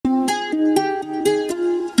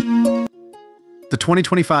The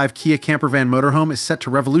 2025 Kia Campervan Motorhome is set to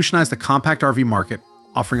revolutionize the compact RV market,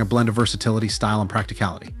 offering a blend of versatility, style, and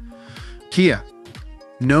practicality. Kia,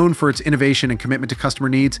 known for its innovation and commitment to customer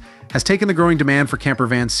needs, has taken the growing demand for camper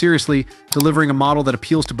vans seriously, delivering a model that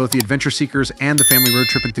appeals to both the adventure seekers and the family road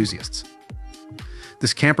trip enthusiasts.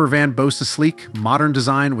 This camper van boasts a sleek, modern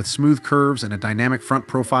design with smooth curves and a dynamic front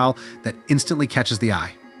profile that instantly catches the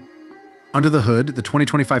eye. Under the hood, the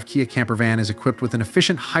 2025 Kia Campervan is equipped with an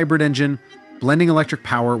efficient hybrid engine, blending electric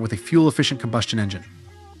power with a fuel-efficient combustion engine.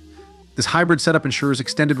 This hybrid setup ensures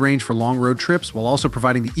extended range for long road trips while also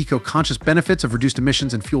providing the eco-conscious benefits of reduced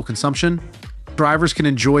emissions and fuel consumption. Drivers can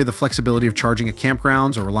enjoy the flexibility of charging at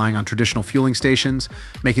campgrounds or relying on traditional fueling stations,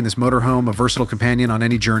 making this motorhome a versatile companion on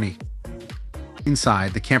any journey.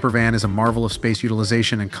 Inside, the campervan is a marvel of space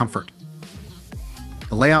utilization and comfort.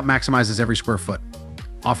 The layout maximizes every square foot,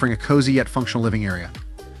 offering a cozy yet functional living area.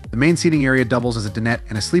 The main seating area doubles as a dinette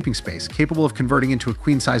and a sleeping space, capable of converting into a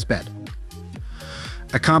queen-size bed.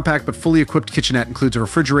 A compact but fully equipped kitchenette includes a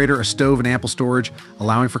refrigerator, a stove, and ample storage,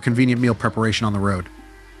 allowing for convenient meal preparation on the road.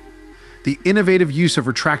 The innovative use of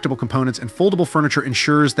retractable components and foldable furniture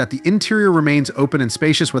ensures that the interior remains open and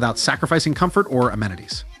spacious without sacrificing comfort or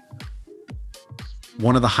amenities.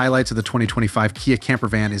 One of the highlights of the 2025 Kia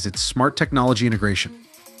Campervan is its smart technology integration.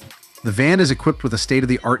 The van is equipped with a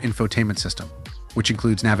state-of-the-art infotainment system, which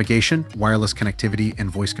includes navigation, wireless connectivity, and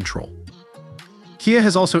voice control. Kia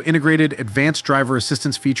has also integrated advanced driver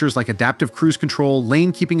assistance features like adaptive cruise control,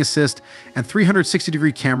 lane keeping assist, and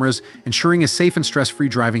 360-degree cameras, ensuring a safe and stress-free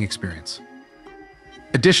driving experience.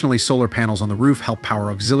 Additionally, solar panels on the roof help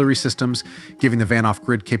power auxiliary systems, giving the van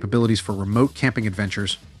off-grid capabilities for remote camping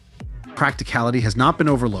adventures. Practicality has not been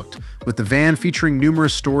overlooked, with the van featuring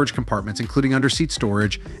numerous storage compartments, including under-seat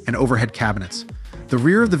storage and overhead cabinets. The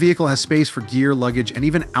rear of the vehicle has space for gear, luggage, and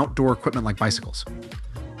even outdoor equipment like bicycles.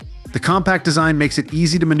 The compact design makes it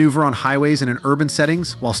easy to maneuver on highways and in urban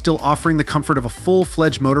settings, while still offering the comfort of a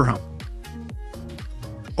full-fledged motorhome.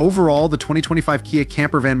 Overall, the 2025 Kia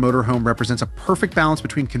Campervan Motorhome represents a perfect balance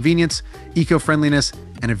between convenience, eco-friendliness,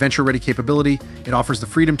 and adventure-ready capability. It offers the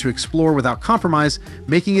freedom to explore without compromise,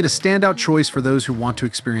 making it a standout choice for those who want to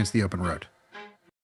experience the open road.